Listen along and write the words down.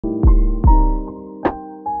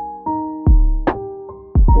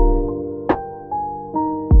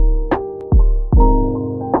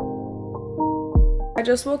I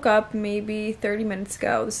just woke up maybe 30 minutes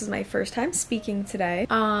ago. This is my first time speaking today.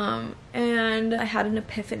 And I had an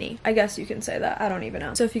epiphany. I guess you can say that. I don't even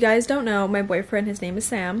know. So if you guys don't know, my boyfriend, his name is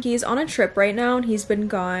Sam. He's on a trip right now and he's been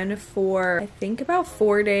gone for I think about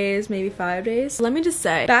 4 days, maybe 5 days. Let me just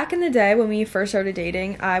say, back in the day when we first started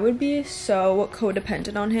dating, I would be so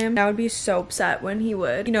codependent on him. I would be so upset when he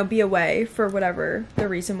would, you know, be away for whatever the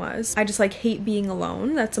reason was. I just like hate being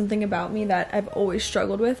alone. That's something about me that I've always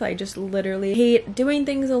struggled with. I just literally hate doing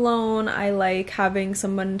things alone. I like having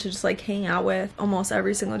someone to just like hang out with almost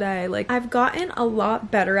every single day. Like I've gotten a lot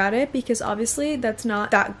better at it because obviously that's not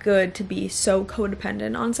that good to be so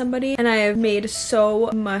codependent on somebody, and I have made so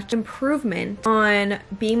much improvement on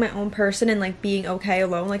being my own person and like being okay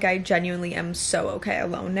alone. Like I genuinely am so okay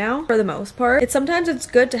alone now for the most part. Sometimes it's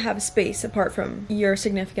good to have space apart from your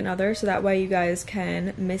significant other so that way you guys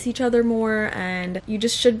can miss each other more, and you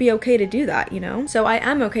just should be okay to do that, you know? So I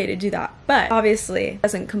am okay to do that, but obviously it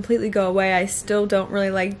doesn't completely go away. I still don't really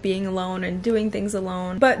like being alone and doing things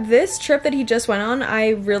alone. But this trip that he just went on, I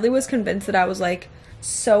really was convinced that I was like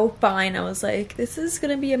so fine. I was like, this is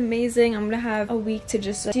gonna be amazing. I'm gonna have a week to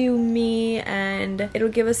just do me and it'll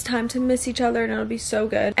give us time to miss each other and it'll be so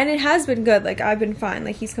good. And it has been good. Like I've been fine.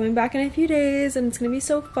 Like he's coming back in a few days and it's gonna be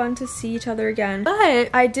so fun to see each other again. But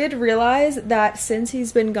I did realize that since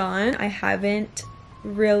he's been gone, I haven't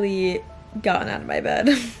really gotten out of my bed.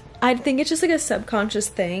 I think it's just like a subconscious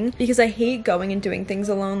thing because I hate going and doing things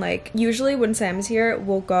alone. Like usually when Sam's here,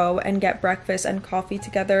 we'll go and get breakfast and coffee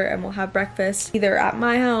together and we'll have breakfast either at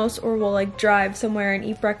my house or we'll like drive somewhere and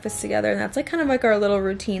eat breakfast together, and that's like kind of like our little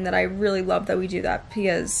routine that I really love that we do that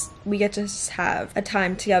because we get to just have a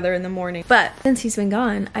time together in the morning. But since he's been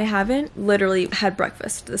gone, I haven't literally had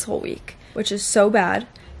breakfast this whole week, which is so bad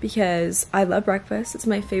because I love breakfast. It's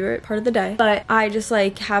my favorite part of the day, but I just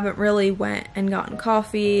like haven't really went and gotten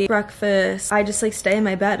coffee, breakfast. I just like stay in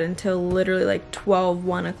my bed until literally like 12,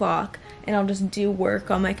 1 o'clock, and I'll just do work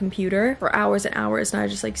on my computer for hours and hours, and I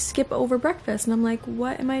just like skip over breakfast, and I'm like,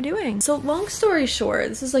 what am I doing? So long story short,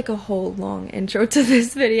 this is like a whole long intro to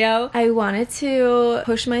this video. I wanted to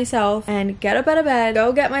push myself and get up out of bed,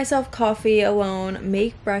 go get myself coffee alone,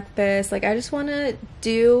 make breakfast. Like I just want to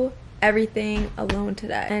do everything alone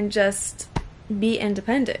today and just be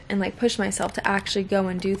independent and like push myself to actually go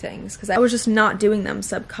and do things because I was just not doing them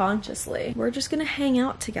subconsciously. We're just gonna hang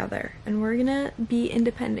out together and we're gonna be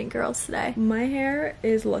independent girls today. My hair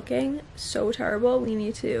is looking so terrible. We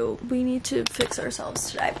need to fix ourselves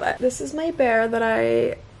today. But this is my bear that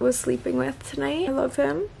I was sleeping with tonight. I love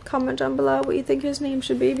him. Comment down below what you think his name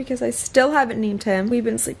should be because I still haven't named him. We've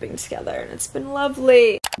been sleeping together and it's been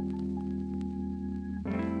lovely.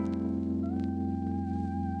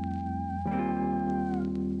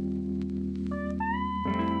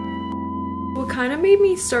 What kind of made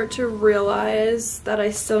me start to realize that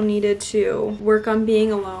I still needed to work on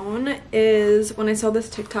being alone is when I saw this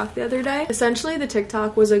TikTok the other day. Essentially, the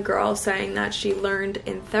TikTok was a girl saying that she learned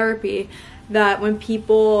in therapy that when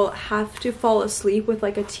people have to fall asleep with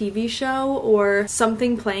like a TV show or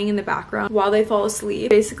something playing in the background while they fall asleep,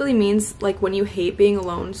 basically means like when you hate being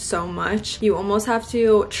alone so much, you almost have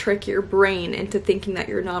to trick your brain into thinking that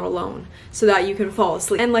you're not alone so that you can fall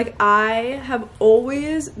asleep. And like I have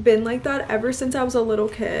always been like that ever since I was a little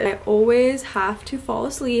kid. I always have to fall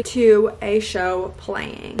asleep to a show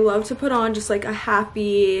playing. I love to put on just like a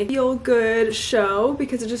happy, feel-good show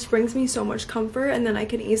because it just brings me so much comfort, and then I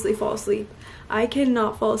can easily fall asleep. I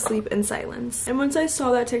cannot fall asleep in silence. And once I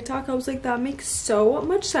saw that TikTok, I was like, that makes so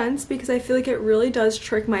much sense because I feel like it really does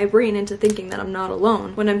trick my brain into thinking that I'm not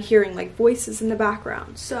alone when I'm hearing like voices in the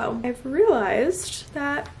background. So I've realized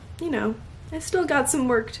that, you know, I still got some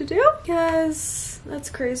work to do because that's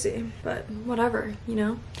crazy, but whatever, you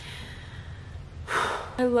know.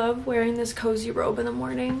 I love wearing this cozy robe in the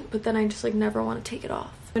morning, but then I just like never want to take it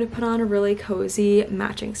off. I'm gonna put on a really cozy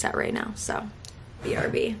matching set right now, so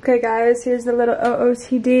BRB. Okay guys, here's the little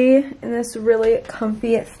OOTD in this really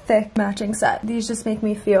comfy, thick matching set. These just make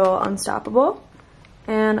me feel unstoppable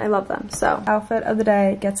and I love them. So outfit of the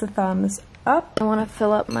day gets a thumbs up. I want to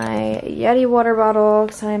fill up my Yeti water bottle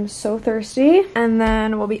because I'm so thirsty, and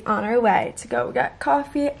then we'll be on our way to go get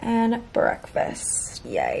coffee and breakfast.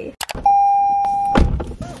 Yay.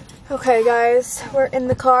 Okay guys, we're in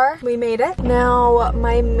the car. We made it. Now,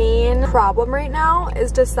 my main problem right now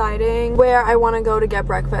is deciding where I want to go to get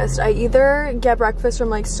breakfast. I either get breakfast from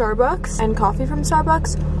like Starbucks and coffee from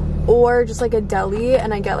Starbucks, or just like a deli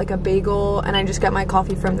and I get like a bagel and I just get my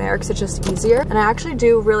coffee from there because it's just easier. And I actually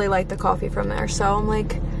do really like the coffee from there, so I'm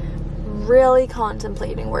like really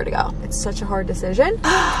contemplating where to go. It's such a hard decision.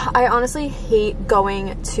 I honestly hate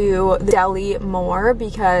going to the deli more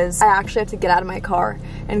because I actually have to get out of my car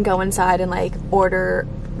and go inside and like order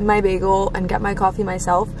my bagel and get my coffee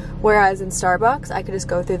myself, whereas in Starbucks I could just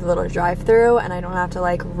go through the little drive-through and I don't have to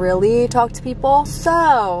like really talk to people.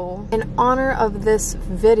 So in honor of this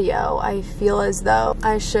video, I feel as though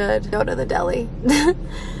I should go to the deli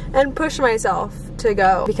and push myself to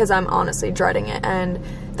go because I'm honestly dreading it, and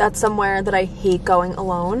that's somewhere that I hate going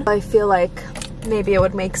alone. I feel like maybe it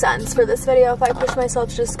would make sense for this video if I push myself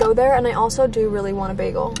to just go there, and I also do really want a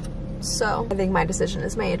bagel, so I think my decision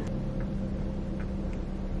is made.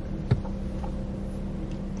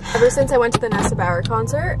 Ever since I went to the Nessa Bauer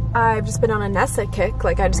concert, I've just been on a Nessa kick.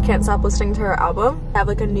 Like, I just can't stop listening to her album. I have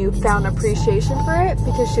like a newfound appreciation for it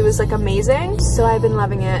because she was like amazing. So I've been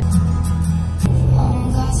loving it.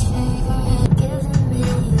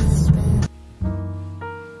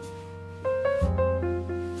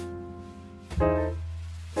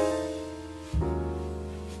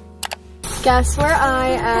 Guess where I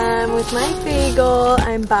am with my bagel?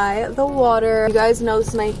 I'm by the water. You guys know this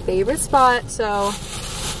is my favorite spot, so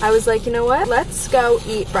I was like, you know what? Let's go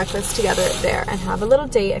eat breakfast together there and have a little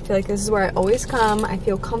date. I feel like this is where I always come. I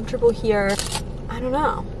feel comfortable here. I don't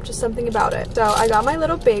know, just something about it. So I got my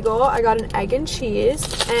little bagel. I got an egg and cheese,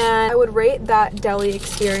 and I would rate that deli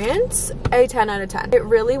experience a 10 out of 10. It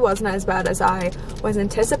really wasn't as bad as I was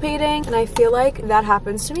anticipating, and I feel like that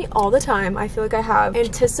happens to me all the time. I feel like I have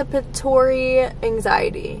anticipatory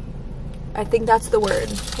anxiety. I think that's the word,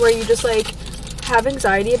 where you just like have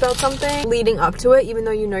anxiety about something leading up to it, even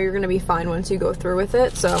though you know you're gonna be fine once you go through with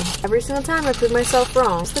it. So every single time I prove myself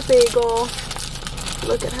wrong. It's the bagel.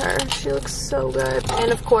 Look at her, she looks so good.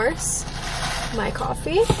 And of course, my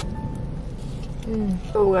coffee.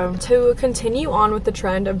 To continue on with the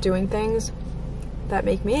trend of doing things that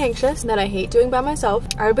make me anxious, that I hate doing by myself,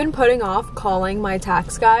 I've been putting off calling my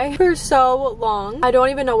tax guy for so long. I don't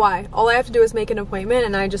even know why. All I have to do is make an appointment,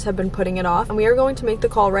 and I just have been putting it off. And we are going to make the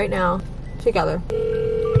call right now together.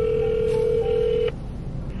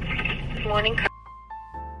 Morning.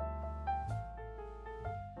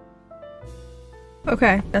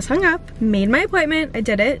 Okay, just hung up, made my appointment, I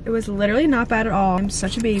did it. It was literally not bad at all. I'm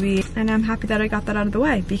such a baby, and I'm happy that I got that out of the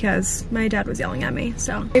way because my dad was yelling at me.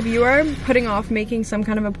 So if you are putting off making some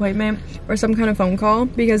kind of appointment or some kind of phone call,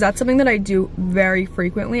 because that's something that I do very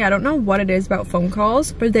frequently. I don't know what it is about phone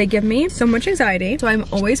calls, but they give me so much anxiety, so I'm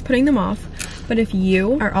always putting them off. But if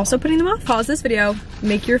you are also putting them off, pause this video,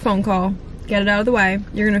 make your phone call, get it out of the way.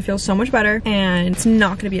 You're gonna feel so much better, and it's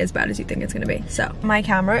not gonna be as bad as you think it's gonna be. So my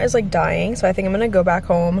camera is like dying, so I think I'm gonna go back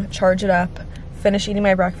home, charge it up, finish eating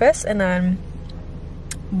my breakfast, and then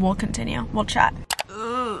we'll continue. We'll chat.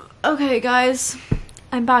 Okay guys,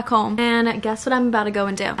 I'm back home, and guess what I'm about to go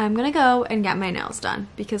and do? I'm gonna go and get my nails done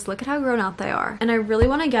because look at how grown out they are. And I really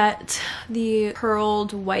want to get the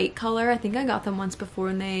curled white color. I think I got them once before,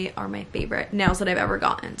 and they are my favorite nails that I've ever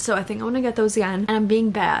gotten. So I think I want to get those again. And I'm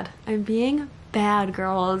being bad. I'm being bad,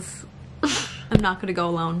 girls. I'm not gonna go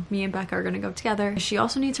alone. Me and Becca are gonna go together. She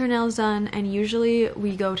also needs her nails done, and usually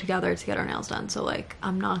we go together to get our nails done. So like,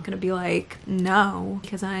 I'm not gonna be like, no,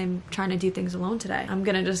 because I'm trying to do things alone today. I'm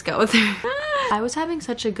gonna just go with her. I was having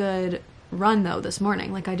such a good run though this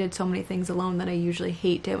morning. Like, I did so many things alone that I usually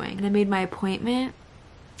hate doing. And I made my appointment.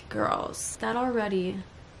 Girls, that already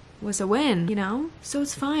was a win, you know? So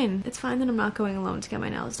it's fine. It's fine that I'm not going alone to get my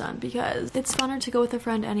nails done because it's funner to go with a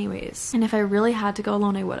friend anyways. And if I really had to go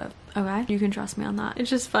alone, I would have. Okay? You can trust me on that. It's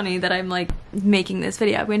just funny that I'm like making this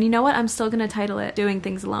video. And you know what? I'm still gonna title it Doing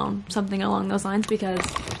Things Alone. Something along those lines because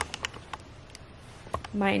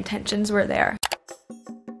my intentions were there.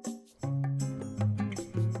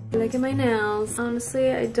 Look at my nails.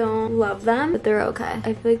 Honestly, I don't love them, but they're okay.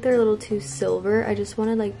 I feel like they're a little too silver. I just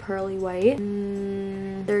wanted like pearly white.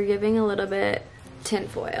 They're giving a little bit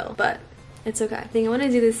tinfoil, but it's okay. I think I want to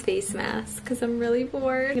do this face mask because I'm really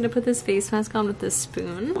bored. I'm gonna put this face mask on with this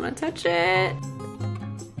spoon. I want to touch it.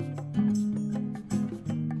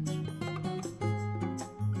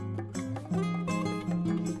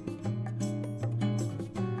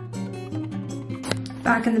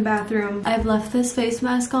 Back in the bathroom. I've left this face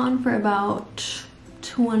mask on for about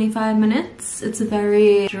 25 minutes. It's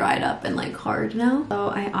very dried up and like hard now. So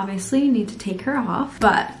I obviously need to take her off,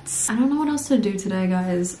 but I don't know what else to do today,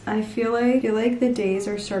 guys. I feel like the days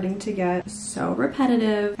are starting to get so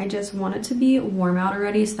repetitive. I just want it to be warm out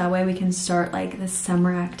already so that way we can start like the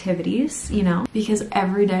summer activities, you know? Because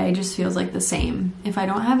every day just feels like the same. If I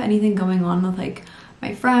don't have anything going on with like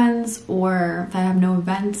my friends or if I have no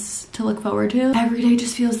events to look forward to, every day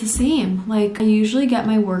just feels the same. Like I usually get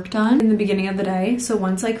my work done in the beginning of the day. So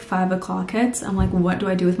once like 5 o'clock hits, I'm like, what do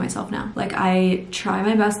I do with myself now? Like I try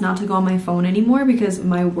my best not to go on my phone anymore because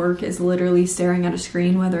my work is literally staring at a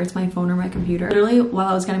screen, whether it's my phone or my computer. Literally while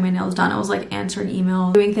I was getting my nails done, I was like answering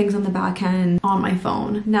emails, doing things on the back end on my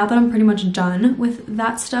phone. Now that I'm pretty much done with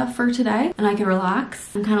that stuff for today and I can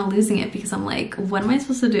relax, I'm kind of losing it because I'm like, what am I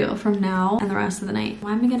supposed to do from now and the rest of the night?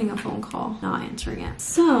 Why am I getting a phone call? Not answering it.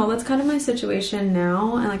 So that's kind of my situation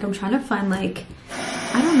now, and like I'm trying to find like,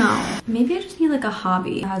 I don't know, maybe I just need like a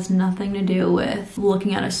hobby that has nothing to do with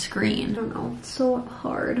looking at a screen. I don't know, it's so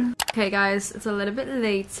hard. Okay guys, it's a little bit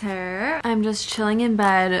later. I'm just chilling in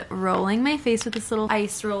bed, rolling my face with this little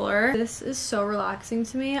ice roller. This is so relaxing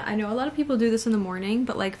to me. I know a lot of people do this in the morning,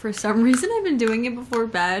 but like for some reason I've been doing it before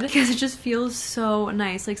bed because it just feels so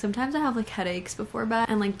nice. Like sometimes I have like headaches before bed,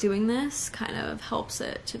 and like doing this kind of helps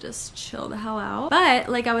it to just chill the hell out. But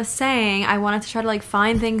like I was saying, I wanted to try to like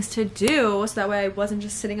find things to do so that way I wasn't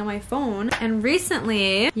just sitting on my phone. And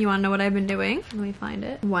recently, you wanna know what I've been doing? Let me find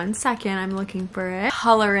it. 1 second, I'm looking for it.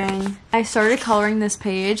 Coloring. I started coloring this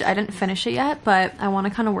page. I didn't finish it yet, but I want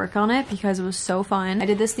to kind of work on it because it was so fun. I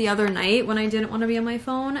did this the other night when I didn't want to be on my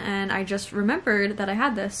phone, and I just remembered that I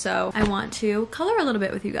had this, so I want to color a little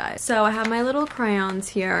bit with you guys. So I have my little crayons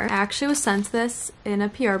here. I actually was sent this in a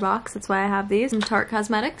PR box. That's why I have these from Tarte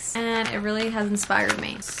Cosmetics, and it really has inspired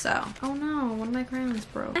me. So, oh no, one of my crayons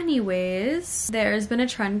broke. Anyways, there's been a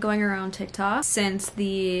trend going around TikTok since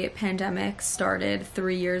the pandemic started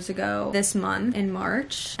 3 years ago this month in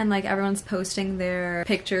March, and like everyone's posting their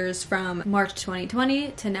pictures from March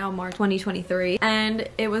 2020 to now March 2023, and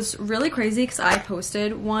it was really crazy because I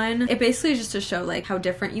posted one. It basically is just to show like how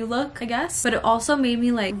different you look, I guess, but it also made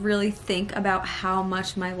me like really think about how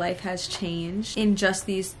much my life has changed in just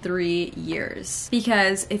these 3 years.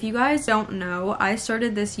 Because if you guys don't know, I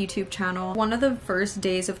started this YouTube channel. One of the first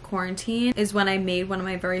days of quarantine is when I made one of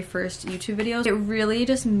my very first YouTube videos. It really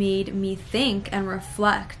just made me think and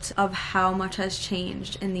reflect of how much has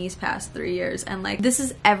changed in these past 3 years, and like this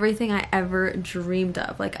is everything I ever dreamed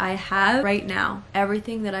of. Like I have right now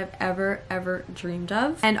everything that I've ever dreamed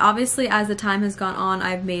of, and obviously as the time has gone on,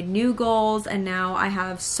 I've made new goals, and now I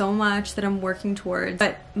have so much that I'm working towards.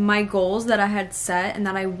 But my goals that I had set and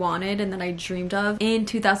that I wanted and that I dreamed of in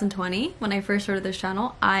 2020 when I first started this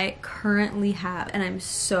channel, I currently have, and I'm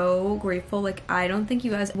so grateful. Like I don't think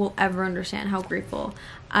you guys will ever understand how grateful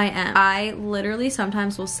I am. I literally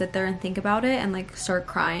sometimes will sit there and think about it and like start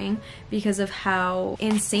crying because of how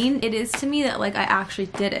insane it is to me that like I actually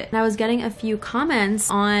did it. And I was getting a few comments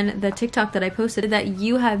on the TikTok that I posted that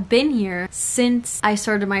you have been here since I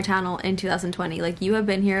started my channel in 2020. Like you have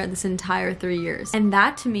been here this entire 3 years. And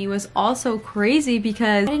that to me was also crazy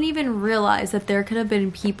because I didn't even realize that there could have been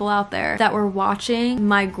people out there that were watching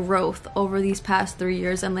my growth over these past 3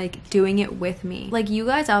 years and like doing it with me. Like you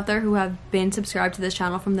guys out there who have been subscribed to this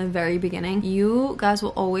channel from the very beginning, you guys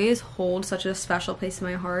will always hold such a special place in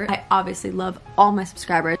my heart. I obviously love all my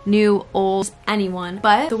subscribers, new, old, anyone,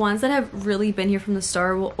 but the ones that have really been here from the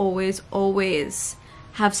start will always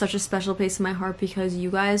have such a special place in my heart because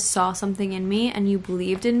you guys saw something in me and you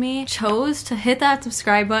believed in me, chose to hit that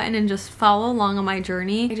subscribe button and just follow along on my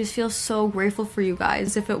journey. I just feel so grateful for you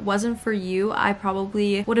guys. If it wasn't for you, I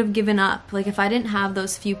probably would have given up. Like if I didn't have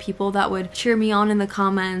those few people that would cheer me on in the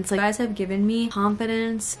comments, like you guys have given me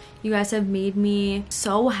confidence, you guys have made me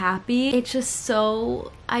so happy. It's just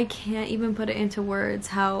so, I can't even put it into words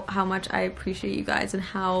how much I appreciate you guys and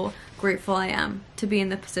how grateful I am to be in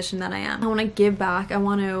the position that I am. I want to give back. I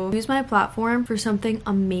want to use my platform for something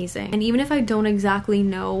amazing. And even if I don't exactly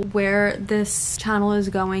know where this channel is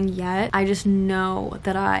going yet, I just know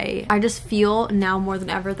that I just feel now more than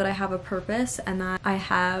ever that I have a purpose and that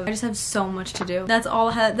I just have so much to do. That's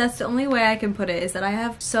the only way I can put it, is that I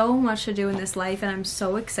have so much to do in this life and I'm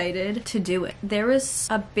so excited to do it. There was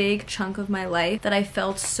a big chunk of my life that I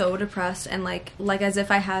felt so depressed and like as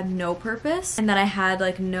if I had no purpose and that I had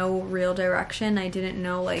like no real direction. I didn't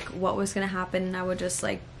know like what was gonna happen and I would just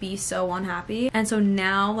like be so unhappy. And so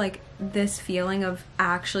now like this feeling of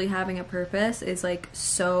actually having a purpose is like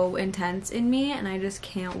so intense in me, and I just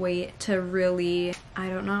can't wait to really, I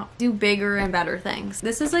don't know, do bigger and better things.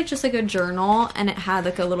 This is like just like a journal, and it had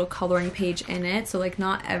like a little coloring page in it, so like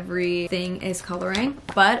not everything is coloring,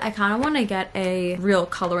 but I kind of want to get a real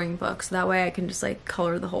coloring book so that way I can just like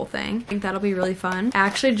color the whole thing. I think that'll be really fun. I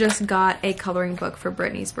actually just got a coloring book for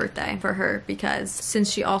Brittany's birthday for her because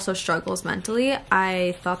since she also struggles mentally,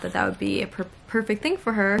 I thought that would be a perfect thing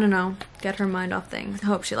for her. I don't know, get her mind off things. I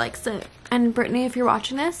hope she likes it. And Brittany, if you're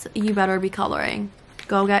watching this, you better be coloring.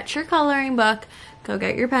 Go get your coloring book. go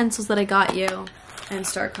get your pencils that I got you and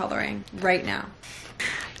start coloring right now.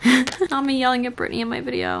 I'm yelling at Brittany in my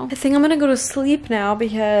video. I think I'm gonna go to sleep now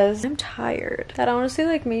because I'm tired. That honestly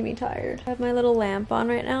like made me tired. I have my little lamp on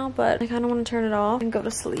right now, but I kind of want to turn it off and go to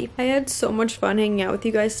sleep. I had so much fun hanging out with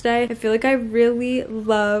you guys today. I feel like I really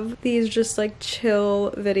love these just like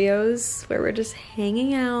chill videos where we're just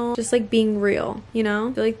hanging out, just like being real, you know?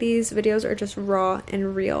 I feel like these videos are just raw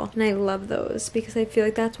and real, and I love those because I feel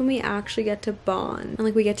like that's when we actually get to bond and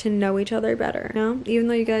like we get to know each other better, you know? Even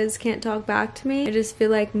though you guys can't talk back to me, I just feel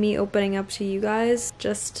like me opening up to you guys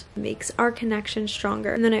just makes our connection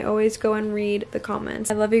stronger. And then I always go and read the comments.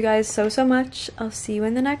 I love you guys so much. I'll see you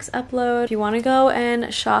in the next upload. If you want to go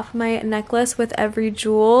and shop my necklace with every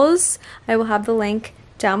jewels, I will have the link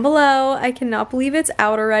down below. I cannot believe it's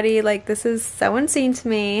out already. Like, this is so insane to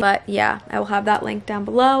me. But yeah, I will have that link down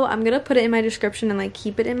below. I'm gonna put it in my description and like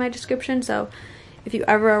keep it in my description, so if you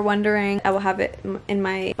ever are wondering, I will have it in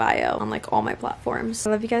my bio on like all my platforms.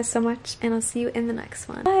 I love you guys so much, and I'll see you in the next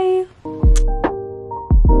one. Bye!